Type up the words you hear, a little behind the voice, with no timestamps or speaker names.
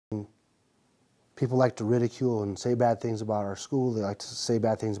People like to ridicule and say bad things about our school. They like to say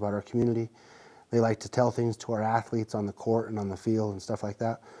bad things about our community. They like to tell things to our athletes on the court and on the field and stuff like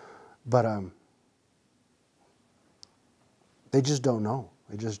that. But they just don't know.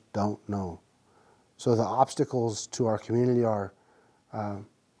 They just don't know. So the obstacles to our community are, you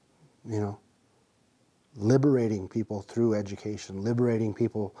know, liberating people through education, liberating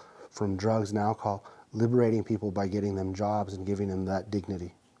people from drugs and alcohol, liberating people by getting them jobs and giving them that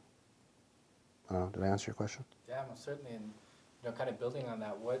dignity. Did I answer your question? Yeah, most certainly. And kind of building on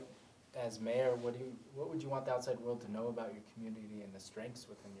that, as mayor, what would you want the outside world to know about your community and the strengths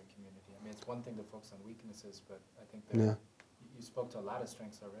within your community? I mean, it's one thing to focus on weaknesses, but I think that you spoke to a lot of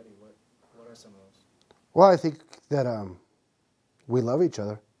strengths already. What are some of those? Well, I think that we love each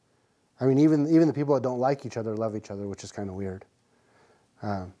other. I mean, even the people that don't like each other love each other, which is kind of weird.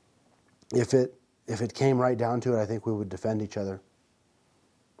 If it came right down to it, I think we would defend each other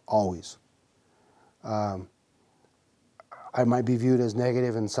always. I might be viewed as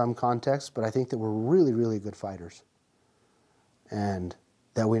negative in some contexts, but I think that we're really, really good fighters, and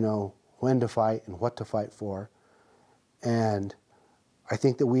that we know when to fight and what to fight for. And I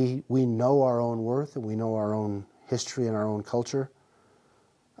think that we know our own worth, and we know our own history and our own culture.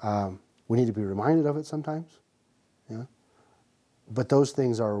 We need to be reminded of it sometimes, yeah. But those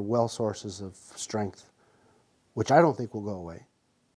things are well sources of strength, which I don't think will go away.